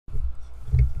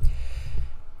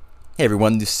Hey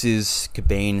everyone, this is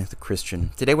Cabane the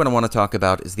Christian. Today what I want to talk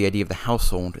about is the idea of the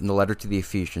household in the letter to the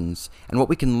Ephesians, and what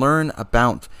we can learn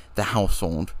about the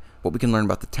household, what we can learn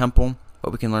about the temple,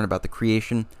 what we can learn about the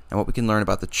creation, and what we can learn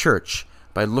about the church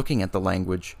by looking at the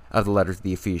language of the letter to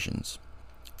the Ephesians.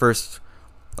 First,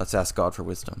 let's ask God for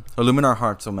wisdom. Illumine our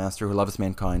hearts, O Master, who lovest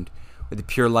mankind, with the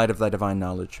pure light of thy divine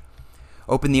knowledge.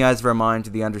 Open the eyes of our mind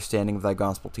to the understanding of thy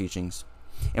gospel teachings.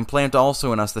 Implant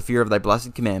also in us the fear of thy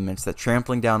blessed commandments, that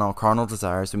trampling down all carnal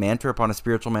desires, we may enter upon a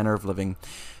spiritual manner of living,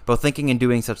 both thinking and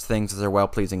doing such things as are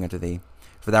well-pleasing unto thee.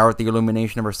 For thou art the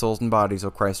illumination of our souls and bodies, O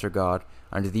Christ our God.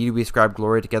 Unto thee do we ascribe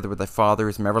glory together with thy Father, who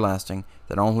is from everlasting,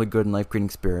 that all holy, good, and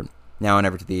life-creating Spirit, now and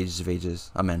ever to the ages of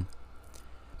ages. Amen.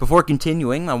 Before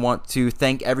continuing, I want to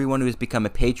thank everyone who has become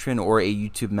a patron or a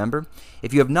YouTube member.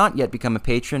 If you have not yet become a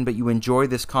patron, but you enjoy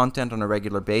this content on a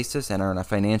regular basis and are in a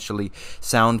financially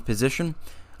sound position,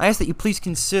 I ask that you please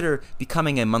consider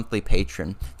becoming a monthly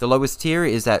patron. The lowest tier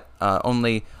is at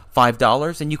only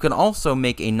 $5, and you can also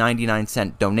make a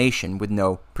 99-cent donation with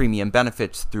no premium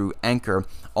benefits through Anchor,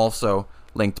 also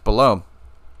linked below.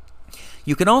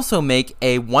 You can also make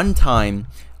a one-time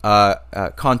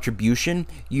contribution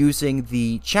using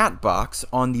the chat box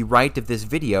on the right of this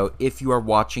video if you are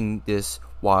watching this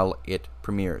while it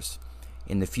premieres.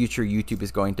 In the future, YouTube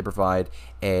is going to provide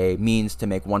a means to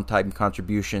make one-time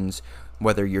contributions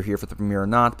whether you're here for the premiere or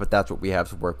not, but that's what we have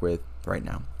to work with right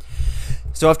now.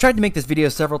 So I've tried to make this video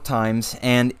several times,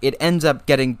 and it ends up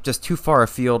getting just too far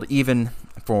afield even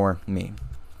for me.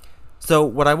 So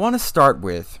what I want to start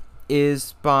with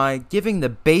is by giving the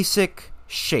basic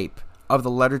shape of the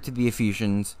letter to the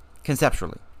Ephesians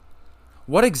conceptually.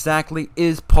 What exactly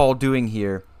is Paul doing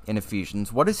here in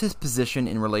Ephesians? What is his position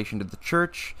in relation to the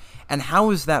church, and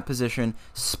how is that position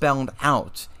spelled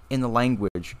out in the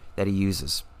language that he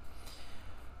uses?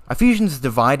 Ephesians is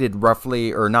divided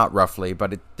roughly, or not roughly,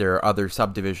 but there are other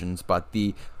subdivisions, but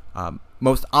the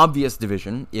most obvious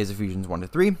division is Ephesians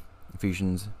 1-3,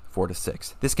 Ephesians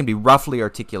 4-6. This can be roughly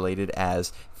articulated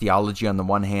as theology on the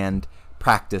one hand,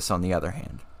 practice on the other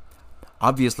hand.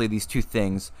 Obviously, these two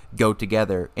things go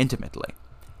together intimately.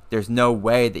 There's no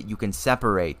way that you can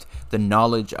separate the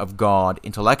knowledge of God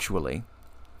intellectually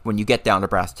when you get down to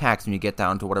brass tacks, when you get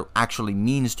down to what it actually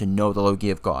means to know the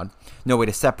Logia of God. No way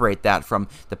to separate that from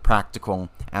the practical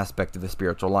aspect of the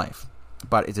spiritual life.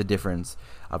 But it's a difference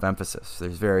of emphasis.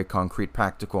 There's very concrete,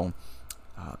 practical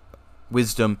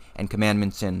wisdom and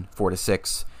commandments in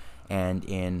 4-6, and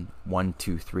in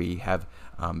 1-3 have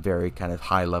very kind of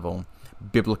high-level,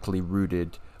 biblically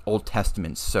rooted, Old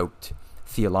Testament soaked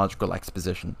theological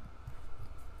exposition.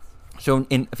 So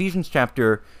in Ephesians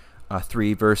chapter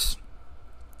 3, verse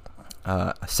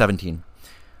 17,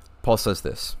 Paul says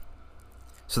this: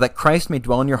 "So that Christ may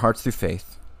dwell in your hearts through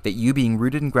faith, that you, being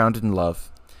rooted and grounded in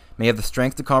love, may have the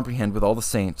strength to comprehend with all the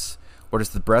saints what is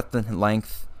the breadth and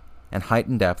length and height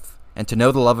and depth, and to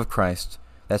know the love of Christ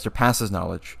that surpasses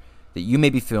knowledge, that you may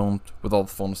be filled with all the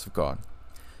fullness of God."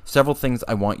 Several things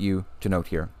I want you to note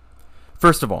here.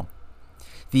 First of all,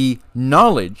 the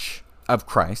knowledge of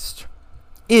Christ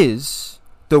is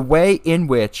the way in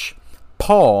which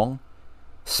Paul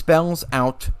spells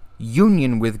out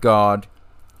union with God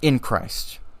in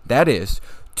Christ. That is,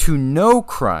 to know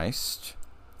Christ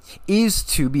is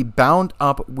to be bound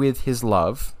up with his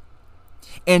love,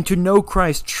 and to know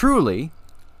Christ truly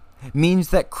means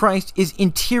that Christ is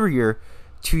interior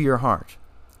to your heart.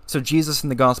 So Jesus in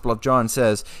the Gospel of John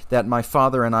says that my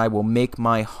Father and I will make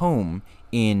my home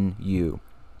in you.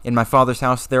 In my Father's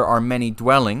house there are many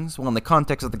dwellings. Well, in the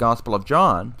context of the Gospel of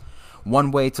John, one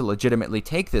way to legitimately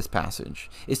take this passage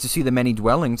is to see the many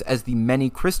dwellings as the many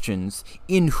Christians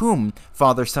in whom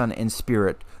Father, Son, and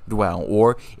Spirit dwell,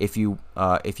 or if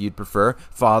you'd prefer,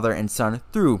 Father and Son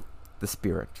through the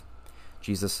Spirit.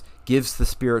 Jesus gives the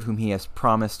Spirit whom he has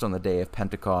promised on the day of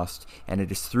Pentecost, and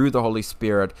it is through the Holy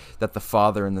Spirit that the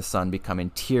Father and the Son become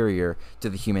interior to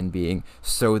the human being,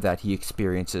 so that he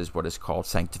experiences what is called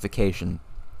sanctification,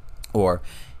 or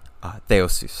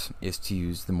theosis, is to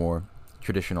use the more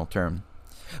traditional term.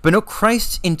 But no,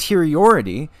 Christ's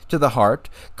interiority to the heart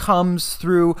comes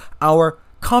through our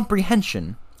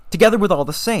comprehension, together with all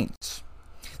the saints.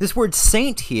 This word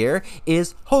saint here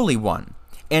is Holy One.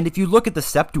 And if you look at the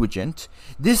Septuagint,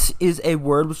 this is a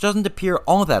word which doesn't appear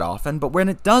all that often, but when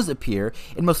it does appear,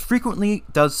 it most frequently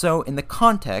does so in the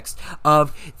context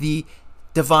of the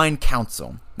divine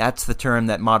council. That's the term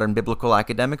that modern biblical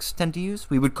academics tend to use.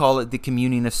 We would call it the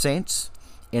communion of saints.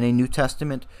 In a New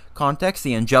Testament context,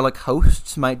 the angelic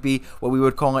hosts might be what we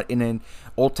would call it in an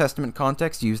Old Testament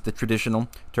context, use the traditional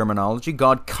terminology.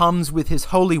 God comes with his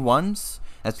holy ones.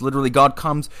 That's literally God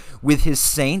comes with his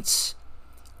saints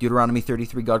Deuteronomy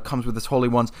 33, God comes with his holy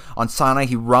ones. On Sinai,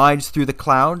 he rides through the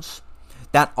clouds.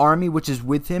 That army which is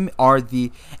with him are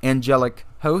the angelic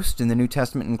host. In the New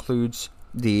Testament includes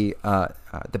the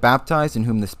baptized in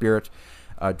whom the Spirit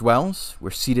dwells. We're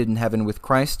seated in heaven with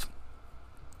Christ.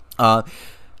 And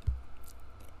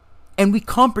we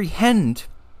comprehend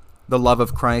the love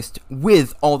of Christ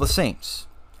with all the saints.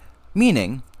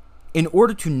 Meaning, in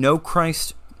order to know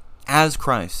Christ, as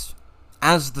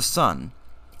the Son,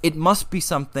 it must be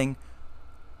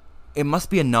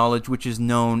a knowledge which is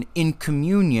known in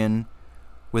communion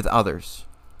with others.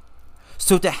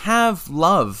 So to have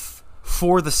love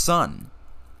for the Son,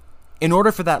 in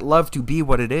order for that love to be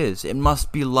what it is, it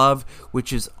must be love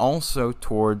which is also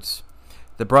towards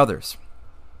the brothers.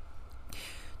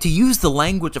 To use the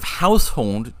language of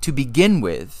household to begin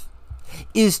with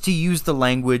is to use the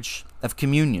language of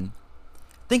communion.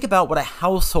 Think about what a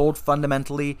household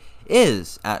fundamentally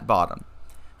is at bottom.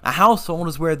 A household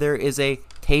is where there is a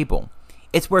table.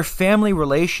 It's where family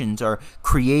relations are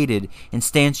created,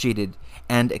 instantiated,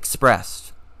 and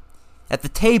expressed. At the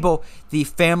table, the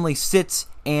family sits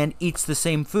and eats the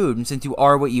same food, and since you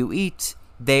are what you eat,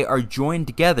 they are joined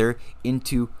together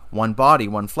into one body,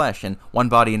 one flesh, and one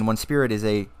body and one spirit is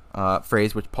a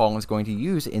phrase which Paul is going to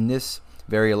use in this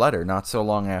very letter, not so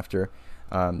long after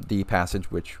the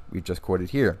passage which we've just quoted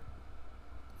here.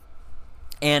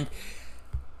 And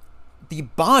the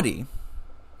body,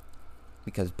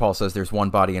 because Paul says there's one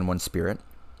body and one spirit,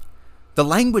 the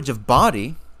language of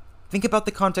body, think about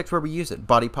the context where we use it.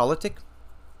 Body politic.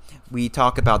 We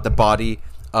talk about the body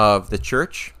of the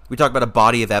church. We talk about a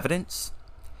body of evidence.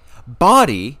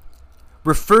 Body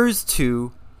refers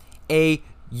to a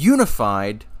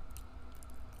unified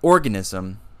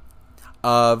organism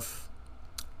of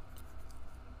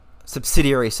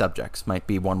subsidiary subjects, might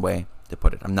be one way to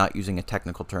put it. I'm not using a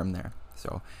technical term there.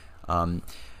 So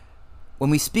when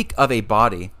we speak of a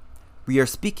body, we are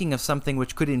speaking of something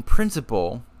which could in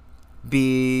principle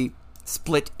be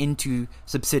split into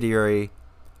subsidiary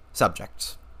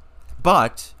subjects.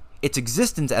 But its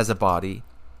existence as a body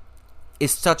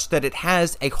is such that it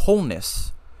has a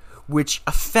wholeness which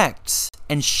affects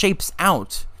and shapes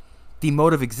out the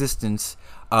mode of existence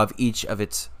of each of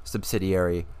its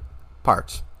subsidiary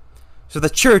parts. So the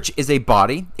church is a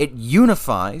body. It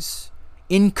unifies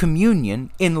in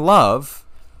communion, in love,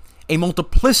 a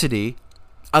multiplicity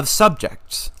of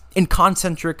subjects in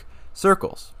concentric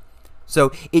circles.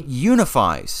 So it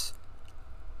unifies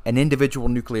an individual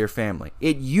nuclear family.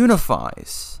 It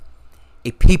unifies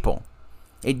a people.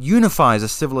 It unifies a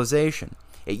civilization.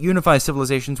 It unifies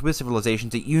civilizations with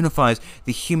civilizations. It unifies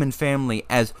the human family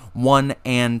as one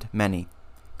and many.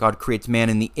 God creates man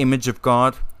in the image of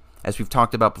God. As we've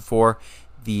talked about before,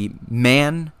 the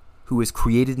man who is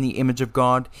created in the image of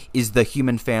God is the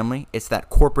human family. It's that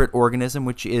corporate organism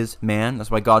which is man. That's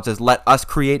why God says, let us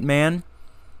create man,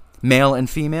 male and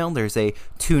female. There's a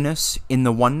two-ness in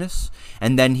the oneness.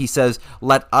 And then he says,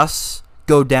 let us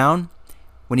go down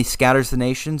when he scatters the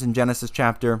nations in Genesis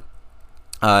chapter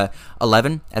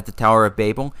 11 at the Tower of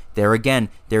Babel. There again,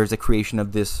 there is a creation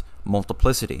of this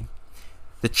multiplicity.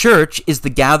 The church is the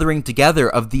gathering together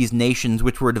of these nations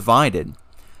which were divided,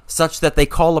 such that they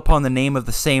call upon the name of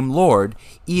the same Lord,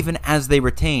 even as they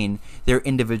retain their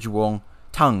individual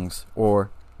tongues or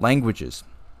languages.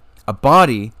 A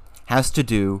body has to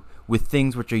do with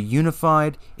things which are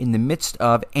unified in the midst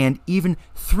of and even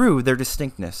through their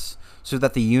distinctness, so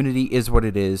that the unity is what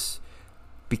it is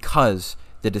because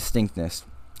the distinctness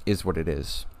is what it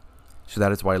is. So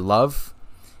that is why love,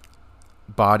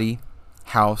 body,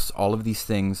 house, all of these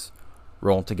things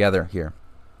roll together here.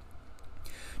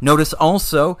 Notice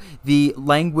also the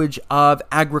language of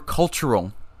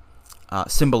agricultural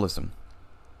symbolism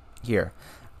here,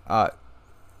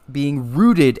 being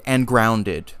rooted and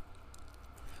grounded.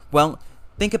 Well,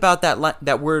 think about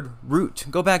that word root.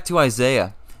 Go back to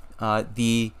Isaiah,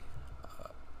 Isaiah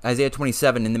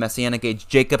 27 in the Messianic age.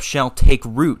 Jacob shall take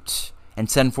root and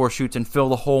send forth shoots and fill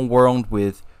the whole world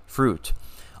with fruit.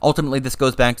 Ultimately, this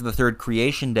goes back to the third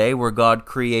creation day, where God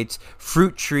creates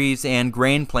fruit trees and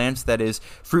grain plants, that is,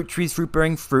 fruit trees,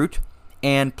 fruit-bearing fruit,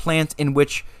 and plants in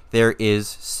which there is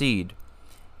seed.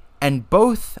 And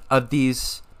both of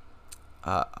these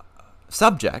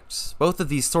subjects, both of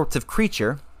these sorts of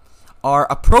creature, are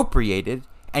appropriated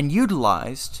and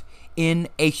utilized in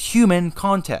a human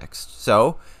context.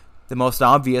 So, the most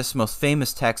obvious, most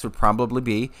famous text would probably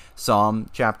be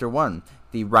Psalm chapter 1.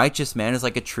 The righteous man is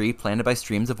like a tree planted by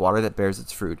streams of water that bears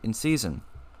its fruit in season.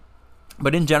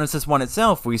 But in Genesis 1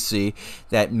 itself, we see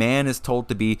that man is told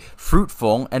to be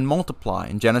fruitful and multiply.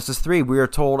 In Genesis 3, we are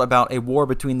told about a war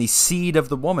between the seed of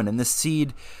the woman and the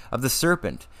seed of the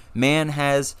serpent. Man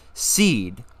has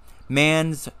seed.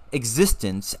 Man's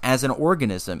existence as an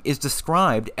organism is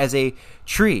described as a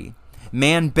tree.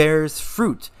 Man bears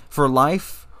fruit for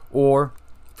life or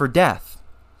for death.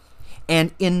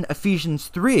 And in Ephesians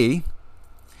 3,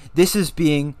 this is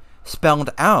being spelled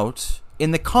out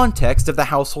in the context of the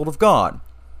household of God.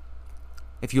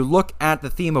 If you look at the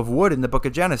theme of wood in the book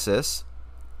of Genesis,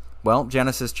 well,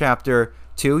 Genesis chapter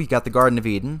 2, you got the Garden of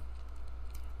Eden.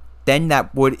 Then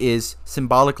that wood is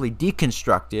symbolically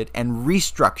deconstructed and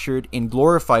restructured in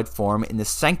glorified form in the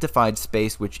sanctified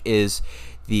space, which is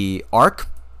the ark.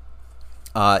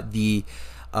 The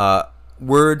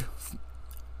word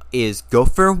is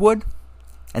gopher wood,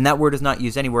 and that word is not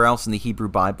used anywhere else in the Hebrew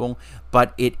Bible,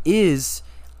 but it is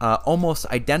almost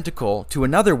identical to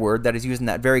another word that is used in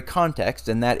that very context,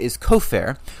 and that is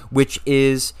kopher, which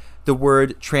is the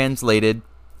word translated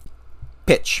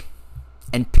pitch.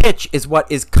 And pitch is what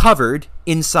is covered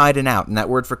inside and out. And that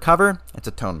word for cover, it's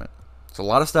atonement. There's a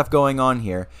lot of stuff going on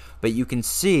here, but you can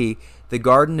see the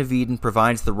Garden of Eden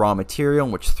provides the raw material,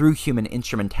 which through human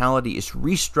instrumentality is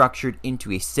restructured into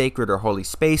a sacred or holy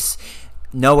space.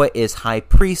 Noah is high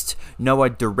priest. Noah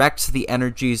directs the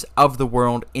energies of the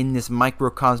world in this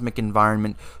microcosmic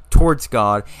environment towards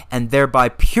God, and thereby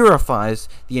purifies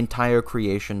the entire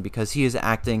creation because he is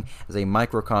acting as a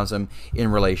microcosm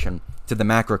in relation to the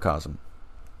macrocosm.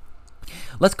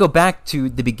 Let's go back to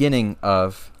the beginning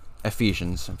of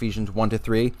Ephesians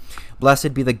 1-3.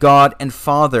 Blessed be the God and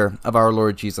Father of our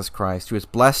Lord Jesus Christ, who has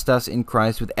blessed us in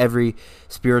Christ with every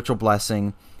spiritual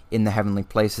blessing in the heavenly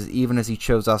places, even as he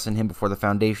chose us in him before the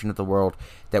foundation of the world,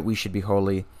 that we should be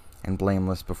holy and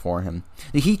blameless before him.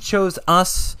 He chose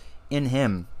us in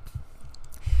him.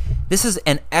 This is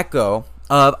an echo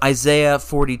of Isaiah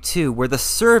 42, where the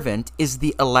servant is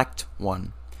the elect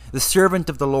one, the servant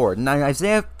of the Lord. Now, in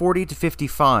Isaiah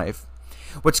 40-55,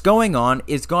 what's going on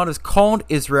is God has called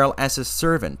Israel as his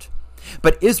servant,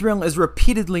 but Israel is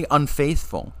repeatedly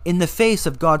unfaithful in the face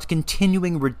of God's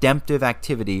continuing redemptive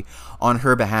activity on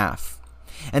her behalf.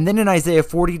 And then in Isaiah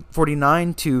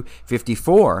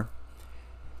 49-54,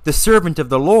 the servant of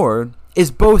the Lord is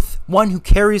both one who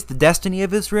carries the destiny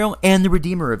of Israel and the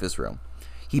Redeemer of Israel.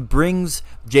 He brings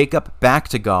Jacob back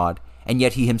to God, and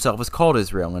yet he himself is called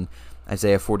Israel in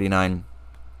Isaiah 49,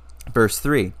 verse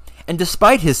 3. And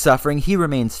despite his suffering, he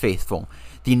remains faithful.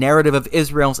 The narrative of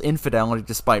Israel's infidelity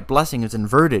despite blessing is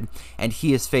inverted, and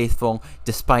he is faithful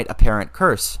despite apparent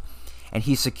curse. And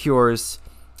he secures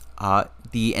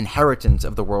the inheritance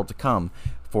of the world to come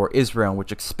for Israel,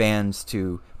 which expands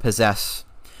to possess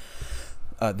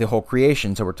the whole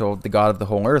creation. So we're told the God of the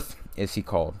whole earth is he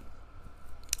called.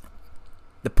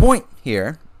 The point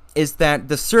here is that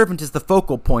the servant is the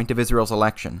focal point of Israel's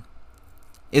election.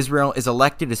 Israel is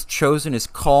elected, is chosen, is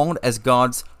called as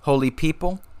God's holy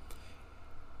people.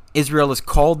 Israel is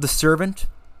called the servant,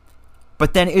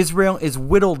 but then Israel is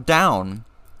whittled down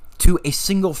to a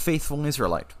single faithful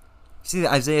Israelite. See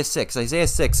Isaiah 6. Isaiah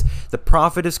 6, the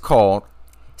prophet is called.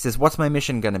 He says, what's my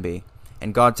mission going to be?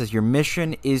 And God says, your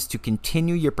mission is to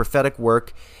continue your prophetic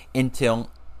work until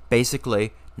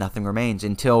basically nothing remains,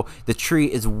 until the tree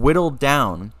is whittled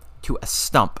down to a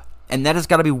stump. And that has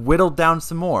got to be whittled down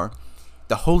some more.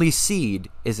 The holy seed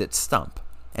is its stump.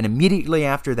 And immediately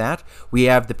after that, we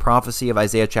have the prophecy of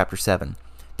Isaiah chapter 7,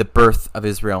 the birth of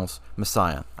Israel's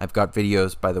Messiah. I've got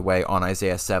videos, by the way, on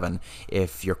Isaiah 7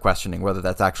 if you're questioning whether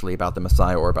that's actually about the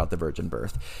Messiah or about the virgin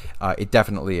birth. It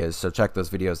definitely is, so check those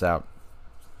videos out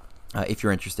if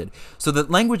you're interested. So the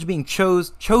language being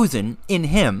chosen in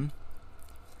him,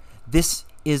 this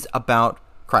is about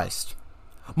Christ.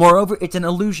 Moreover, it's an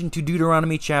allusion to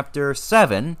Deuteronomy chapter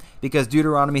 7, because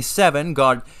Deuteronomy 7,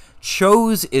 God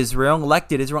chose Israel,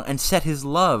 elected Israel, and set his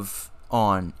love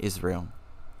on Israel.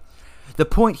 The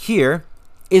point here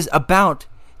is about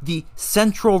the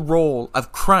central role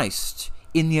of Christ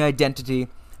in the identity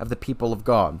of the people of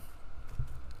God.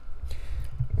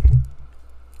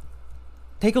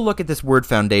 Take a look at this word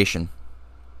foundation.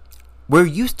 We're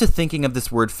used to thinking of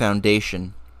this word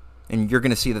foundation, and you're going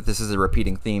to see that this is a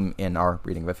repeating theme in our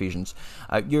reading of Ephesians.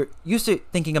 You're used to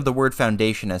thinking of the word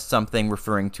foundation as something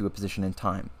referring to a position in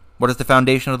time. What is the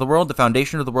foundation of the world? The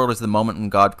foundation of the world is the moment when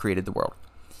God created the world.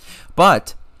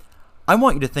 But I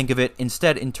want you to think of it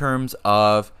instead in terms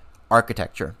of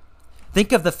architecture.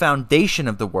 Think of the foundation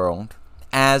of the world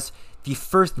as the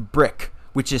first brick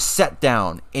which is set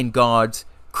down in God's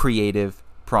creative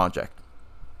project.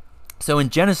 So in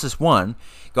Genesis 1,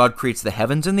 God creates the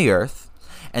heavens and the earth,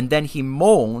 and then he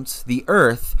molds the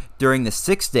earth during the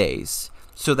 6 days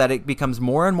so that it becomes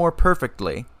more and more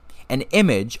perfectly an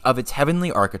image of its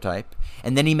heavenly archetype,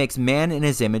 and then he makes man in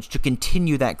his image to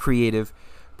continue that creative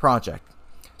project.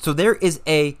 So there is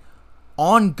a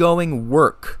ongoing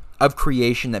work of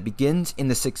creation that begins in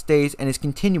the 6 days and is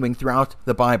continuing throughout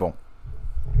the Bible.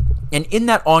 And in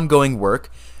that ongoing work,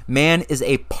 man is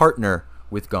a partner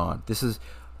with God. This is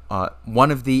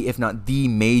one of the, if not the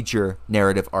major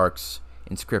narrative arcs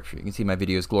in Scripture. You can see my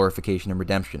videos, Glorification and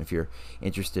Redemption, if you're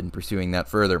interested in pursuing that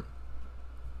further.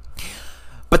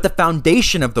 But the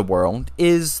foundation of the world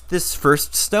is this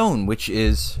first stone, which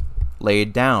is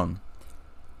laid down.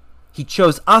 He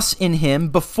chose us in him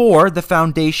before the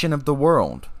foundation of the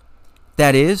world.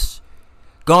 That is,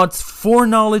 God's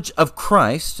foreknowledge of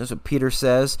Christ, as what Peter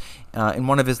says in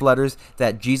one of his letters,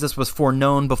 that Jesus was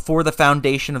foreknown before the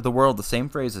foundation of the world. The same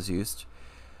phrase is used.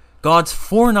 God's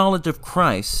foreknowledge of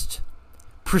Christ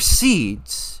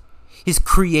precedes his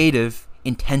creative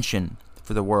intention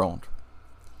for the world,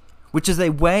 which is a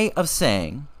way of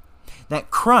saying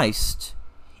that Christ,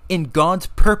 in God's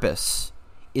purpose,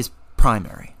 is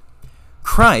primary.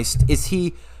 Christ is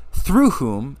he through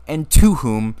whom and to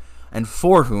whom and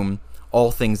for whom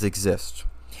all things exist.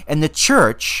 And the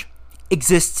church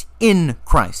exists in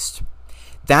Christ.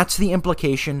 That's the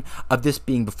implication of this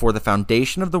being before the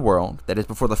foundation of the world, that is,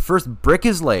 before the first brick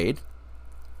is laid.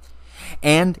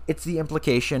 And it's the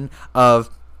implication of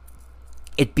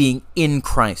it being in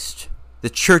Christ. The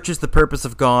church is the purpose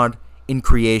of God in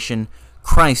creation.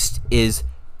 Christ is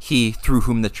he through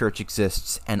whom the church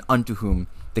exists and unto whom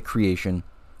the creation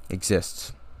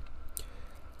exists.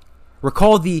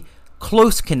 Recall the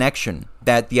close connection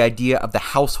that the idea of the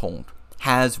household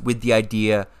has with the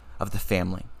idea of the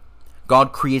family.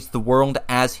 God creates the world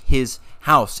as his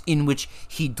house in which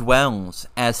he dwells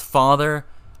as father,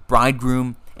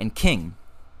 bridegroom, and king.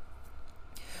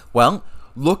 Well,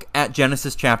 look at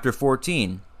Genesis chapter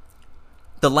 14.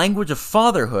 The language of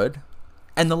fatherhood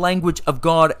and the language of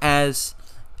God as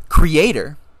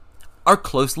creator are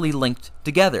closely linked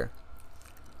together.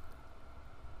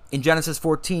 In Genesis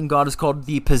 14, God is called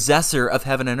the possessor of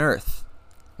heaven and earth.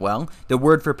 Well, the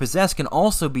word for possess can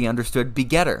also be understood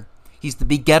begetter. He's the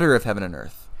begetter of heaven and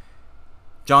earth.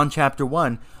 John chapter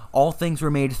 1, all things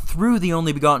were made through the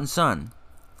only begotten Son.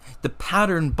 The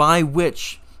pattern by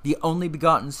which the only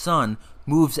begotten Son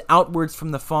moves outwards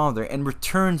from the Father and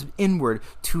returns inward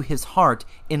to his heart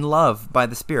in love by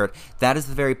the Spirit. That is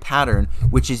the very pattern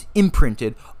which is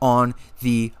imprinted on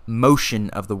the motion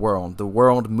of the world. The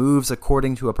world moves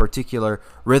according to a particular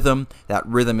rhythm. That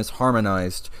rhythm is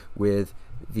harmonized with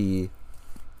the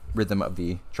rhythm of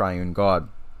the triune God.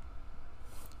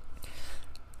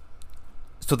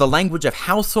 So the language of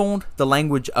household, the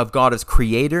language of God as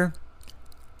creator,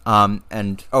 we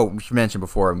should mention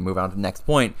before we move on to the next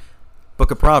point, Book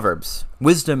of Proverbs.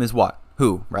 Wisdom is what?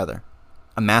 Who, rather?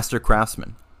 A master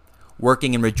craftsman,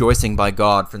 working and rejoicing by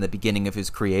God from the beginning of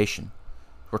his creation.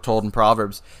 We're told in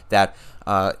Proverbs that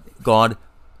God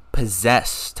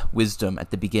possessed wisdom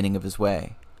at the beginning of his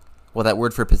way. Well, that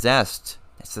word for possessed,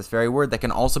 it's this very word that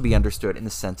can also be understood in the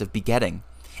sense of begetting.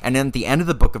 And then at the end of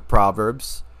the book of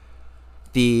Proverbs,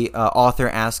 the author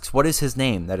asks, what is his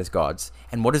name, that is God's,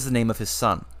 and what is the name of his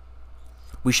son?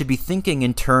 We should be thinking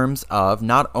in terms of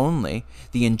not only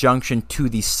the injunction to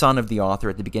the son of the author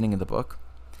at the beginning of the book.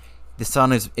 The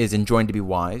son is enjoined to be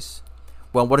wise.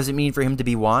 Well, what does it mean for him to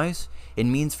be wise? It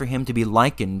means for him to be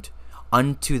likened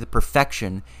unto the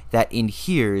perfection that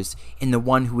inheres in the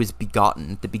one who is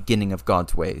begotten at the beginning of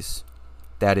God's ways.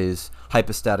 That is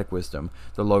hypostatic wisdom,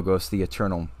 the Logos, the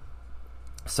eternal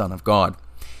Son of God.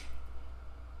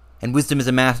 And wisdom is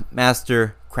a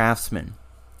master craftsman.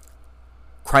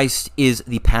 Christ is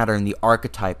the pattern, the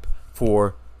archetype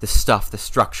for the stuff, the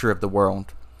structure of the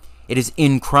world. It is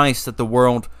in Christ that the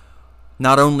world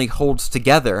not only holds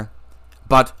together,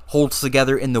 but holds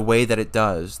together in the way that it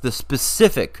does. The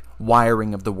specific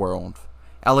wiring of the world,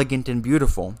 elegant and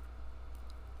beautiful,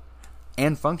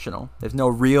 and functional. There's no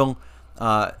real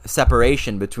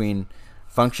separation between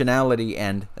functionality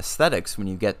and aesthetics when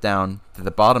you get down to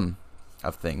the bottom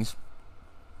of things.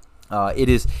 It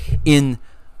is in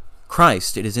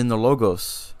Christ, it is in the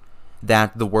Logos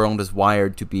that the world is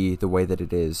wired to be the way that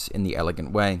it is, in the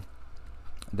elegant way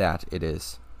that it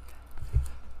is.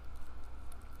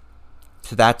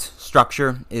 So that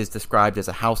structure is described as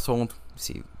a household.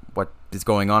 See, what is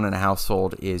going on in a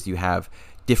household is you have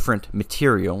different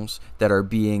materials that are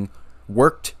being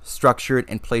worked, structured,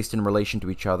 and placed in relation to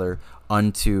each other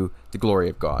unto the glory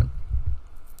of God.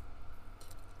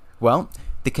 Well,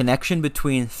 the connection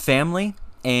between family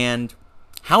and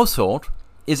household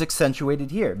is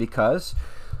accentuated here because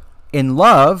In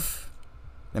love,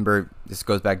 remember, this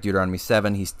goes back to Deuteronomy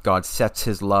 7, God sets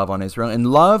his love on Israel. In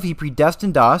love, he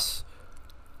predestined us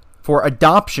for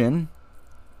adoption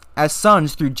as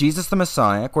sons through Jesus the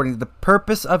Messiah, according to the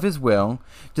purpose of his will,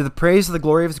 to the praise of the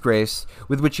glory of his grace,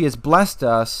 with which he has blessed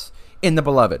us in the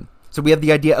beloved. So we have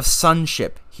the idea of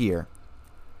sonship here.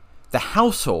 The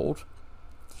household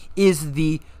is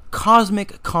the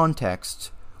cosmic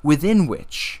context within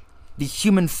which the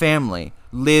human family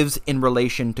lives in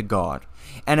relation to God.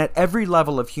 And at every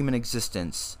level of human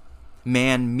existence,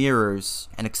 man mirrors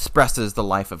and expresses the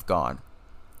life of God.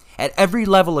 At every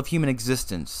level of human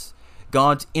existence,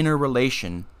 God's inner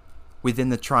relation within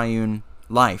the triune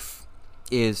life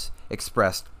is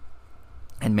expressed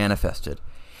and manifested.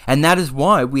 And that is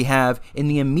why we have, in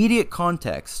the immediate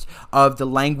context of the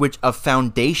language of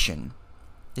foundation,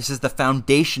 this is the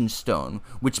foundation stone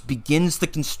which begins the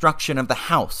construction of the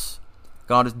house.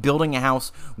 God is building a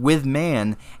house with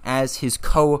man as his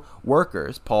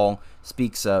co-workers. Paul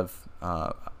speaks of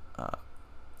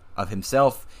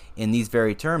himself in these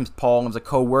very terms. Paul is a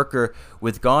co-worker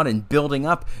with God in building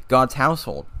up God's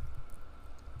household.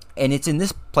 And it's in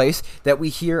this place that we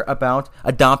hear about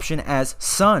adoption as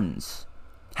sons.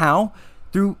 How?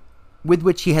 With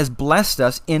which he has blessed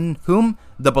us, in whom?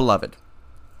 The beloved.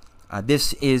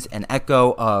 This is an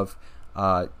echo of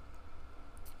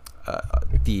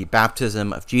the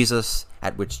baptism of Jesus,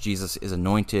 at which Jesus is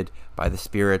anointed by the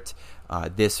Spirit.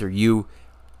 This, or you,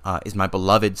 is my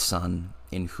beloved Son,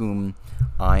 in whom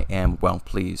I am well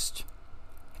pleased.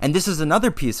 And this is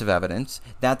another piece of evidence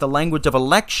that the language of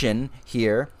election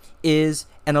here is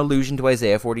an allusion to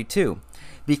Isaiah 42.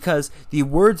 Because the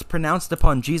words pronounced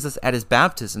upon Jesus at his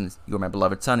baptism, "You are my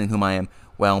beloved Son, in whom I am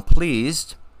well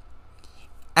pleased,"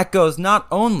 echoes not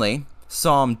only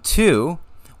Psalm 2,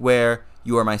 where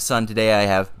 "You are my Son, today I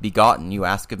have begotten. You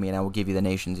ask of me, and I will give you the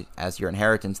nations as your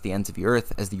inheritance, the ends of your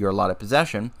earth as your allotted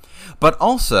possession," but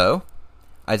also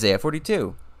Isaiah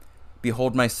 42.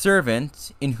 "Behold my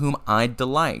servant, in whom I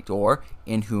delight," or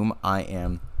 "in whom I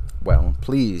am well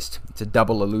pleased." It's a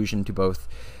double allusion to both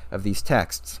of these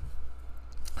texts.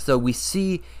 So we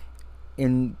see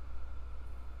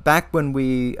back when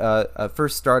we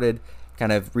first started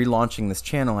kind of relaunching this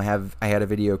channel, I had a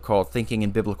video called Thinking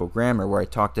in Biblical Grammar, where I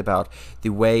talked about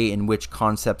the way in which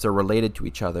concepts are related to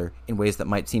each other in ways that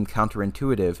might seem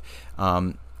counterintuitive,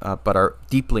 but are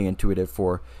deeply intuitive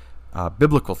for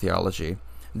biblical theology.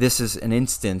 This is an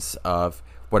instance of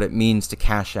what it means to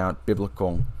cash out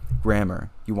biblical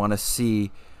grammar. You want to see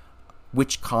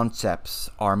which concepts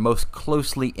are most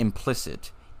closely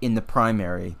implicit in the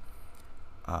primary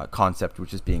concept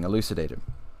which is being elucidated.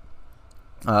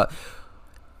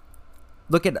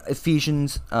 Look at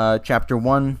Ephesians chapter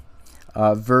 1,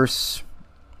 verse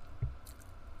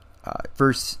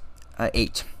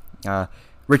 8.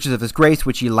 "Riches of his grace,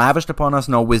 which he lavished upon us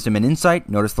in all wisdom and insight."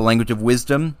 Notice the language of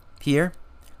wisdom here.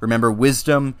 Remember,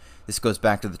 wisdom, this goes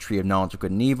back to the tree of knowledge of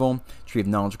good and evil. Tree of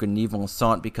knowledge of good and evil is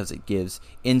sought because it gives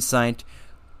insight.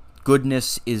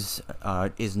 Goodness is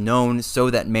known so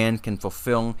that man can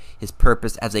fulfill his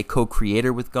purpose as a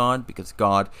co-creator with God, because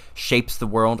God shapes the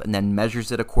world and then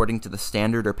measures it according to the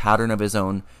standard or pattern of his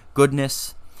own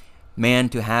goodness. Man,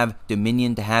 to have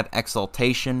dominion, to have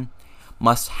exaltation,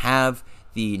 must have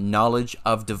the knowledge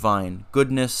of divine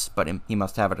goodness, but he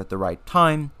must have it at the right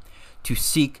time. To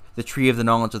seek the tree of the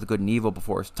knowledge of the good and evil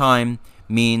before his time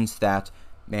means that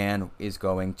man is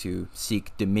going to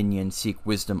seek dominion, seek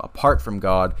wisdom apart from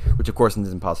God, which of course is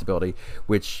an impossibility,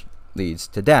 which leads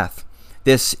to death.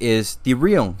 This is the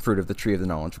real fruit of the tree of the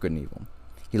knowledge of good and evil.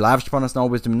 He lavished upon us in all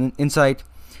wisdom and insight,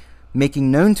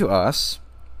 making known to us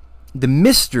the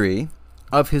mystery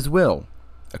of his will,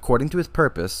 according to his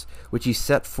purpose, which he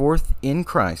set forth in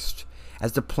Christ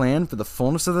as the plan for the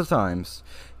fullness of the times,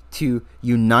 to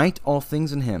unite all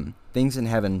things in him, things in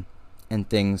heaven and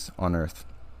things on earth.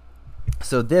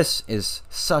 So this is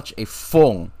such a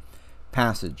full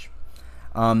passage.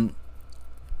 The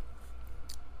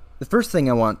first thing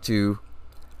I want to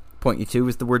point you to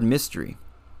is the word mystery.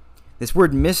 This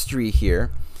word mystery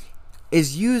here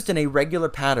is used in a regular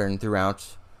pattern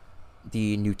throughout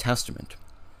the New Testament.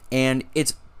 And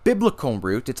its biblical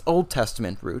root, its Old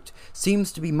Testament root,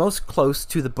 seems to be most close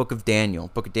to the book of Daniel.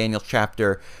 Book of Daniel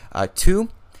chapter 2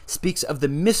 speaks of the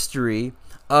mystery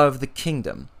of the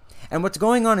kingdom. And what's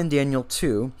going on in Daniel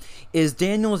 2 is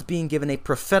Daniel is being given a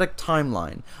prophetic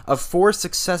timeline of 4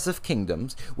 successive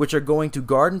kingdoms which are going to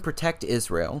guard and protect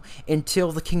Israel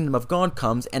until the kingdom of God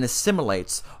comes and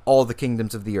assimilates all the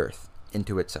kingdoms of the earth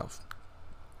into itself.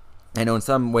 I know in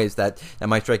some ways that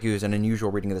might strike you as an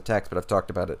unusual reading of the text, but I've talked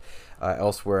about it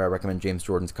elsewhere. I recommend James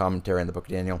Jordan's commentary on the book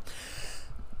of Daniel.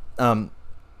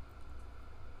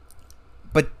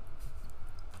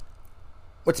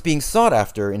 what's being sought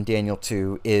after in Daniel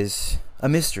 2 is a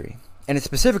mystery, and it's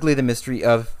specifically the mystery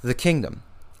of the kingdom.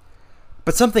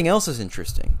 But something else is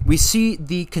interesting. We see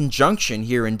the conjunction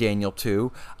here in Daniel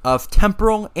 2 of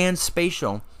temporal and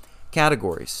spatial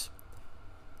categories.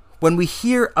 When we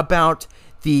hear about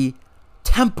the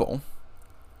temple,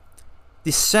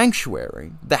 the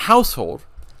sanctuary, the household,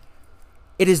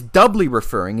 it is doubly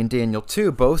referring in Daniel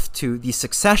 2 both to the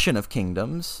succession of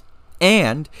kingdoms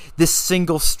and this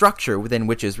single structure within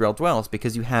which Israel dwells,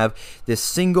 because you have this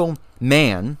single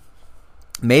man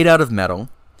made out of metal,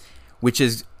 which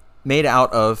is made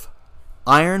out of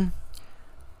iron,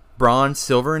 bronze,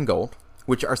 silver, and gold,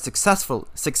 which are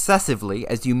successively,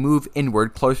 as you move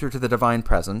inward closer to the divine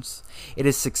presence, it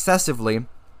is successively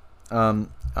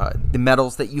the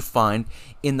metals that you find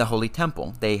in the holy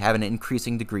temple. They have an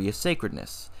increasing degree of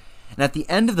sacredness. And at the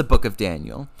end of the book of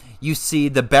Daniel, you see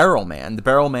the beryl man. The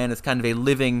beryl man is kind of a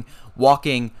living,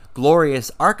 walking,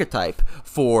 glorious archetype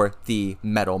for the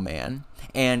metal man.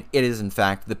 And it is, in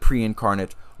fact, the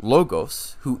pre-incarnate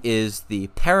Logos, who is the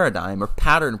paradigm or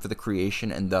pattern for the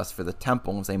creation and thus for the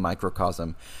temple as a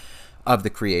microcosm of the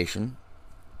creation.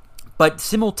 But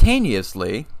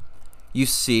simultaneously, you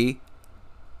see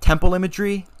temple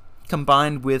imagery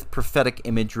combined with prophetic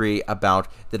imagery about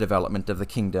the development of the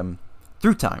kingdom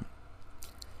through time.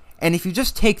 And if you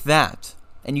just take that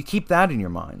and you keep that in your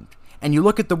mind and you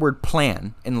look at the word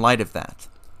plan in light of that,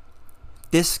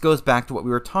 this goes back to what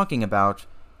we were talking about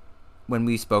when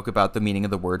we spoke about the meaning of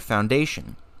the word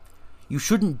foundation. You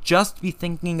shouldn't just be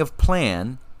thinking of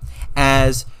plan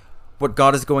as what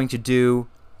God is going to do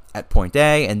at point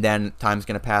A, and then time's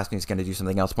going to pass and he's going to do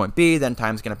something else point B, then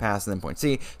time's going to pass and then point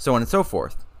C, so on and so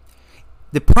forth.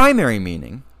 The primary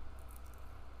meaning,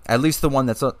 at least the one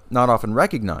that's not often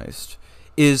recognized,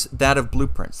 is that of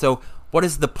blueprint. So what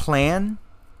is the plan?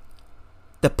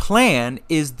 The plan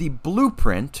is the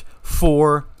blueprint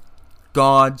for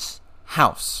God's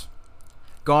house.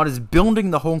 God is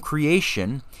building the whole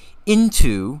creation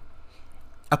into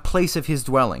a place of his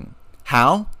dwelling.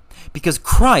 How? Because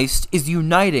Christ is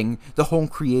uniting the whole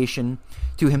creation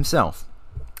to himself.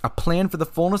 A plan for the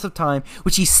fullness of time,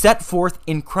 which he set forth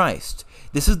in Christ.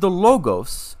 This is the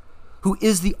Logos, who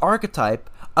is the archetype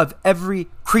of every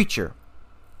creature.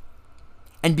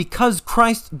 And because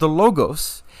Christ, the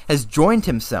Logos, has joined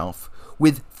himself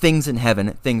with things in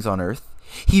heaven, things on earth,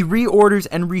 he reorders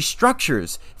and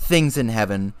restructures things in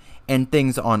heaven and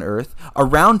things on earth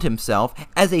around himself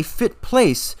as a fit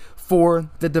place for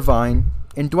the divine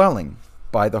indwelling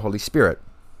by the Holy Spirit.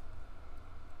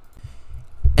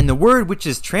 And the word which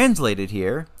is translated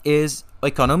here is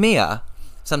oikonomia.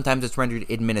 Sometimes it's rendered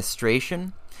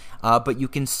administration, but you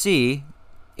can see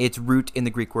its root in the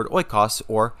Greek word oikos,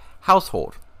 or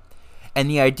household. And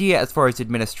the idea as far as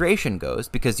administration goes,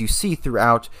 because you see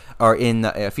throughout, or in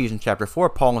Ephesians chapter 4,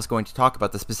 Paul is going to talk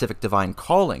about the specific divine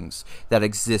callings that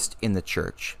exist in the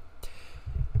church.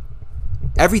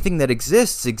 Everything that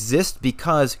exists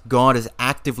because God is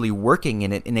actively working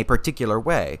in it in a particular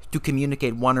way to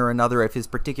communicate one or another of his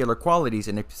particular qualities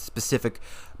in a specific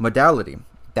modality.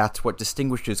 That's what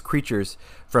distinguishes creatures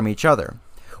from each other.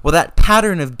 Well, that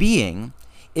pattern of being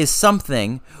is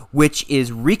something which is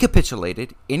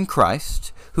recapitulated in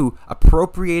Christ, who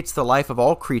appropriates the life of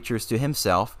all creatures to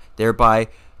himself, thereby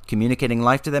communicating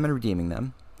life to them and redeeming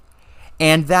them.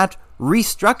 And that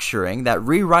restructuring, that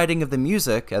rewriting of the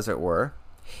music, as it were,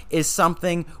 is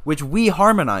something which we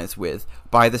harmonize with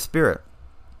by the Spirit.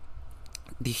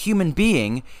 The human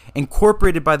being,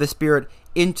 incorporated by the Spirit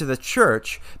into the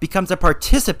church, becomes a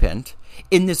participant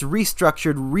in this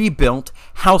restructured, rebuilt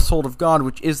household of God,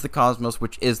 which is the cosmos,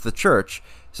 which is the church.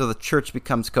 So the church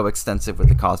becomes coextensive with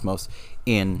the cosmos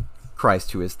in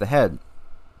Christ, who is the head.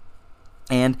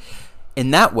 And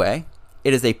in that way,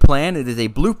 it is a plan, it is a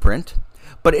blueprint,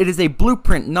 but it is a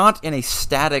blueprint not in a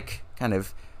static kind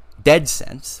of dead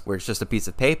sense, where it's just a piece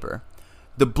of paper.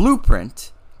 The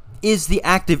blueprint is the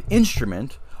active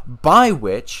instrument by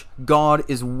which God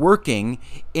is working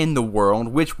in the world,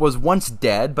 which was once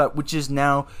dead, but which is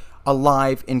now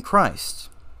alive in Christ.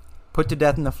 Put to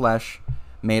death in the flesh,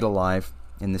 made alive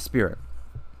in the Spirit.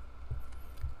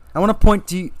 I want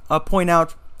to point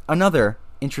out another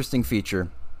interesting feature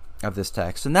of this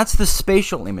text, and that's the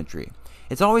spatial imagery.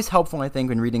 It's always helpful, I think,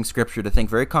 when reading Scripture to think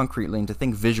very concretely and to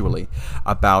think visually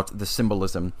about the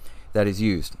symbolism that is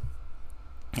used.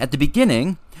 At the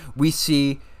beginning, we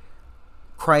see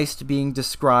Christ being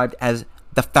described as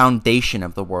the foundation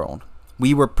of the world.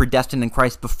 We were predestined in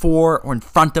Christ before or in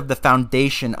front of the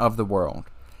foundation of the world.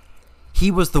 He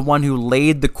was the one who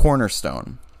laid the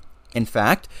cornerstone. In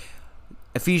fact,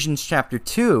 Ephesians chapter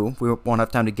 2, we won't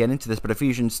have time to get into this, but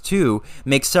Ephesians 2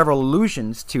 makes several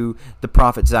allusions to the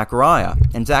prophet Zechariah.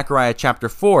 In Zechariah chapter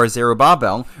 4,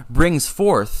 Zerubbabel brings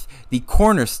forth the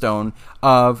cornerstone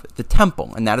of the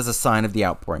temple, and that is a sign of the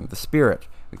outpouring of the Spirit.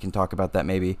 We can talk about that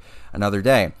maybe another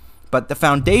day. But the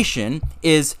foundation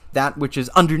is that which is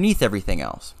underneath everything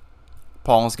else.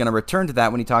 Paul is going to return to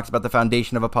that when he talks about the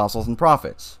foundation of apostles and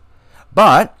prophets.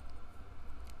 But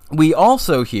we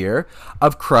also hear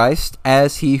of Christ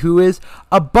as he who is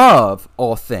above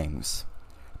all things.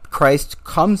 Christ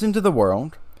comes into the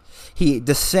world, he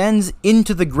descends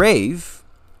into the grave,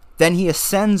 then he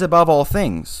ascends above all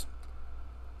things.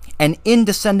 And in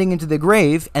descending into the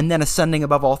grave and then ascending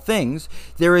above all things,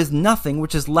 there is nothing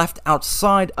which is left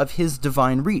outside of his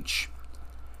divine reach.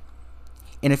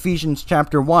 In Ephesians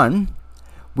chapter 1,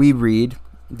 we read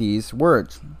these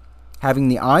words. Having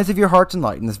the eyes of your hearts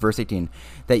enlightened, this is verse 18,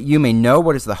 that you may know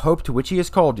what is the hope to which he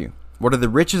has called you, what are the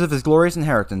riches of his glorious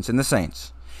inheritance in the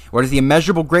saints, what is the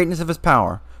immeasurable greatness of his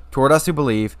power toward us who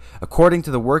believe, according to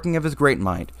the working of his great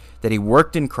might, that he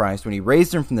worked in Christ when he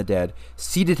raised him from the dead,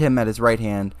 seated him at his right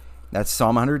hand. That's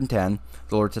Psalm 110.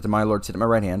 The Lord said to my Lord, sit at my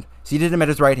right hand, seated him at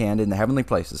his right hand in the heavenly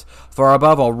places, far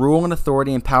above all rule and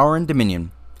authority and power and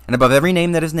dominion, and above every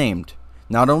name that is named,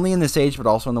 not only in this age but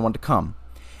also in the one to come.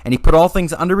 And he put all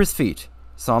things under his feet.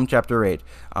 Psalm chapter 8.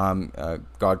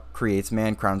 God creates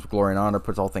man, crowns with glory and honor,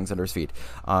 puts all things under his feet.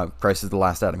 Christ is the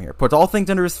last Adam here. Puts all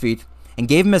things under his feet, and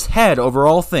gave him his head over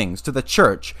all things to the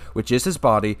church, which is his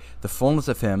body, the fullness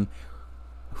of him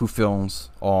who fills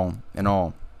all in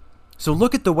all. So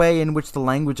look at the way in which the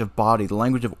language of body, the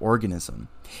language of organism,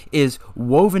 is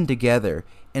woven together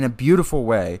in a beautiful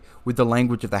way with the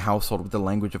language of the household, with the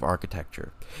language of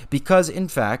architecture. Because, in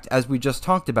fact, as we just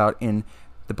talked about in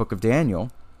the book of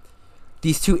Daniel,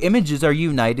 these two images are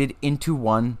united into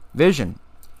one vision.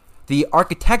 The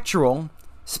architectural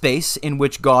space in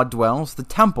which God dwells, the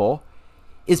temple,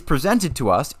 is presented to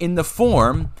us in the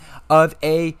form of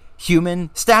a human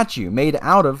statue made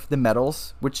out of the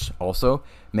metals which also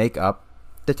make up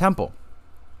the temple.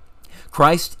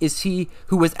 Christ is he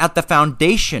who was at the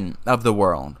foundation of the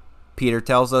world. Peter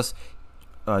tells us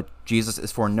Jesus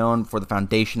is foreknown for the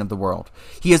foundation of the world.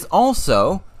 He is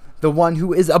also the one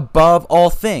who is above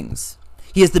all things.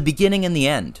 He is the beginning and the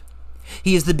end.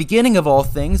 He is the beginning of all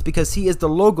things because he is the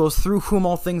Logos through whom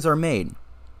all things are made.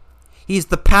 He is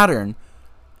the pattern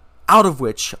out of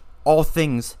which all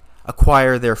things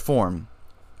acquire their form.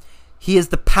 He is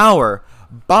the power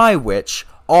by which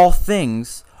all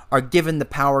things are given the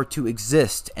power to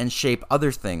exist and shape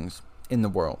other things in the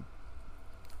world.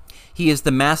 He is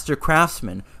the master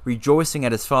craftsman, rejoicing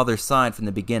at his Father's side from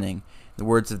the beginning. In the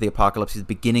words of the Apocalypse, he's the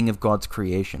beginning of God's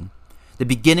creation. The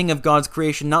beginning of God's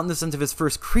creation, not in the sense of his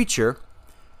first creature,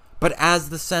 but as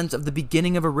the sense of the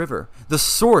beginning of a river, the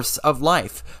source of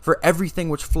life for everything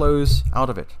which flows out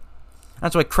of it.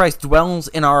 That's why Christ dwells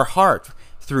in our heart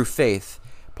through faith,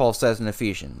 Paul says in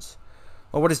Ephesians.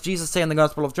 Well, what does Jesus say in the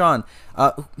Gospel of John?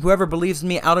 Whoever believes in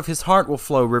me, out of his heart will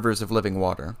flow rivers of living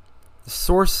water. The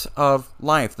source of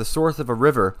life, the source of a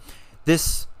river,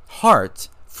 this heart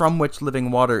from which living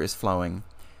water is flowing,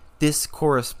 this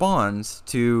corresponds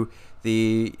to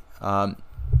the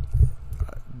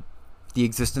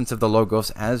existence of the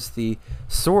Logos as the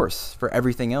source for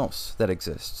everything else that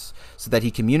exists, so that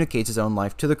he communicates his own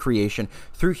life to the creation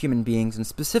through human beings, and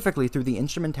specifically through the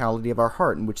instrumentality of our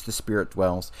heart in which the Spirit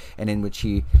dwells and in which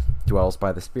he dwells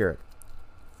by the Spirit.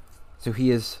 So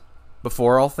he is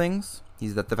before all things,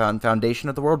 he's at the foundation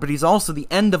of the world, but he's also the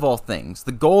end of all things,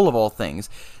 the goal of all things,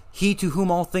 he to whom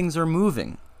all things are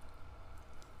moving.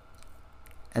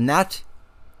 And that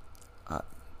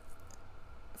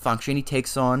function he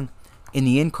takes on in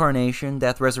the incarnation,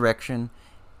 death, resurrection,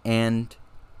 and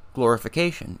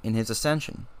glorification in his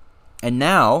ascension. And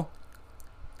now,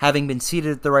 having been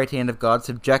seated at the right hand of God,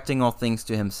 subjecting all things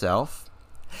to himself,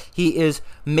 he is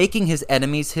making his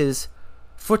enemies his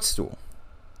footstool.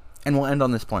 And we'll end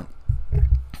on this point.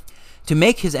 To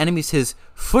make his enemies his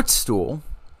footstool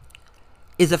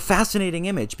is a fascinating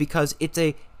image because it's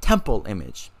a temple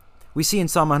image. We see in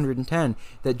Psalm 110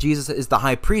 that Jesus is the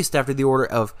high priest after the order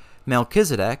of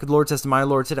Melchizedek. The Lord says to my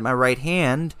Lord, sit at my right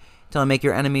hand till I make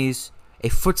your enemies a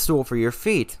footstool for your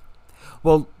feet.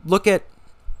 Well, look at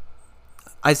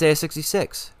Isaiah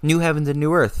 66. New heavens and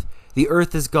new earth. The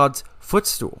earth is God's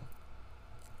footstool.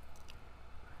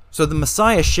 So the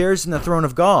Messiah shares in the throne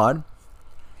of God,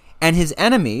 and his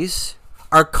enemies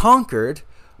are conquered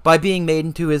by being made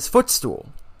into his footstool.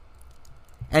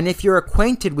 And if you're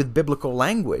acquainted with biblical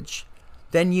language,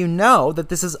 then you know that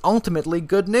this is ultimately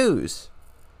good news.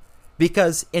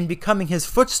 Because in becoming his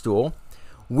footstool,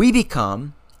 we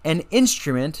become an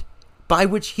instrument by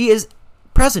which he is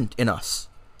present in us.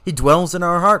 He dwells in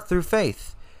our heart through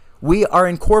faith. We are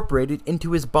incorporated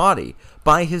into his body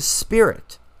by his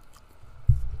spirit.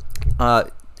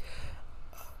 Rav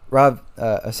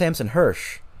Samson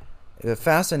Hirsch, a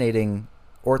fascinating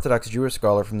Orthodox Jewish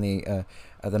scholar from the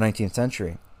 19th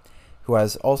century, who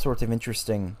has all sorts of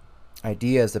interesting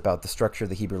ideas about the structure of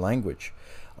the Hebrew language.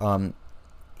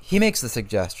 He makes the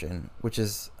suggestion, which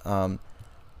is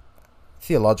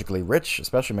theologically rich,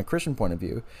 especially from a Christian point of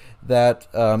view,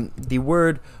 that the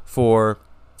word for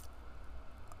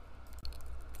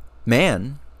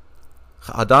man,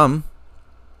 Adam,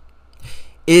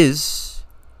 is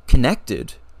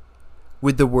connected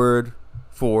with the word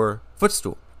for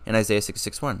footstool in Isaiah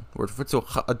 66:1. The word for footstool,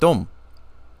 ha'adam.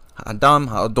 Ha'adam,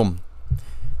 ha'adam.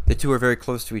 The two are very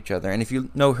close to each other. And if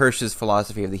you know Hirsch's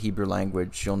philosophy of the Hebrew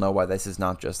language, you'll know why this is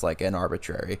not just like an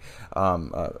arbitrary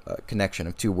connection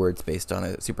of two words based on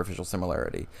a superficial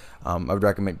similarity. I would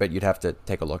recommend, but you'd have to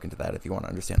take a look into that if you want to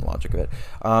understand the logic of it.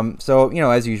 So,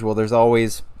 as usual, there's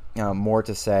always more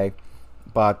to say,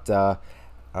 but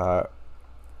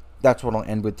that's what I'll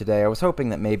end with today. I was hoping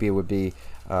that maybe it would be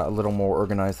a little more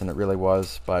organized than it really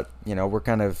was, but we're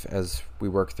kind of, as we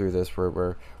work through this,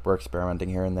 we're experimenting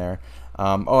here and there.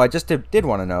 I just did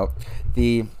want to note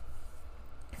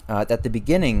that the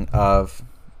beginning of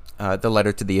the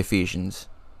letter to the Ephesians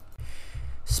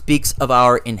speaks of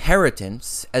our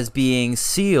inheritance as being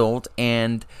sealed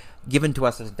and given to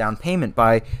us as a down payment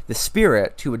by the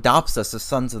Spirit who adopts us as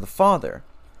sons of the Father.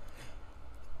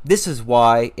 This is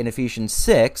why in Ephesians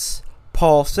 6,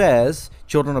 Paul says,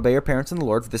 "Children, obey your parents in the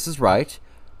Lord, for this is right.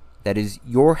 That is,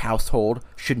 your household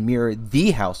should mirror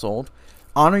the household.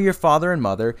 Honor your father and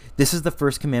mother. This is the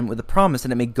first commandment with a promise,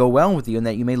 that it may go well with you and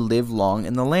that you may live long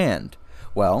in the land."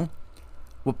 Well,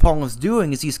 what Paul is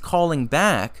doing is he's calling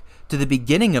back to the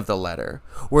beginning of the letter,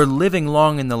 where living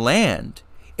long in the land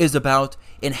is about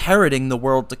inheriting the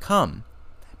world to come.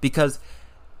 Because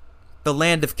the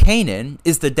land of Canaan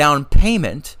is the down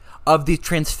payment of the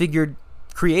transfigured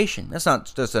creation. That's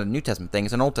not just a New Testament thing,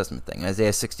 it's an Old Testament thing.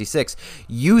 Isaiah 65,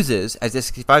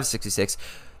 66,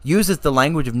 uses the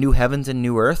language of new heavens and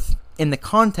new earth in the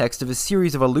context of a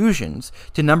series of allusions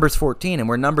to Numbers 14. And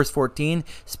where Numbers 14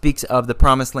 speaks of the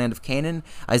promised land of Canaan,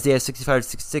 Isaiah 65,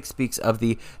 66 speaks of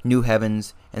the new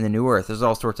heavens and the new earth. There's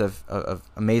all sorts of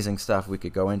amazing stuff we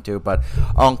could go into, but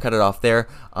I'll cut it off there.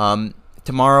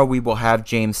 Tomorrow we will have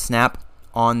James Snap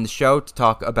on the show to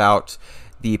talk about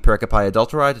the Pericopai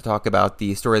Adulterae, to talk about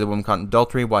the story of the woman caught in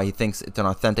adultery, why he thinks it's an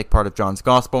authentic part of John's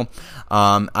Gospel.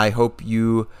 I hope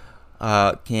you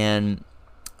can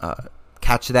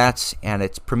catch that and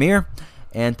its premiere,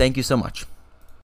 and thank you so much.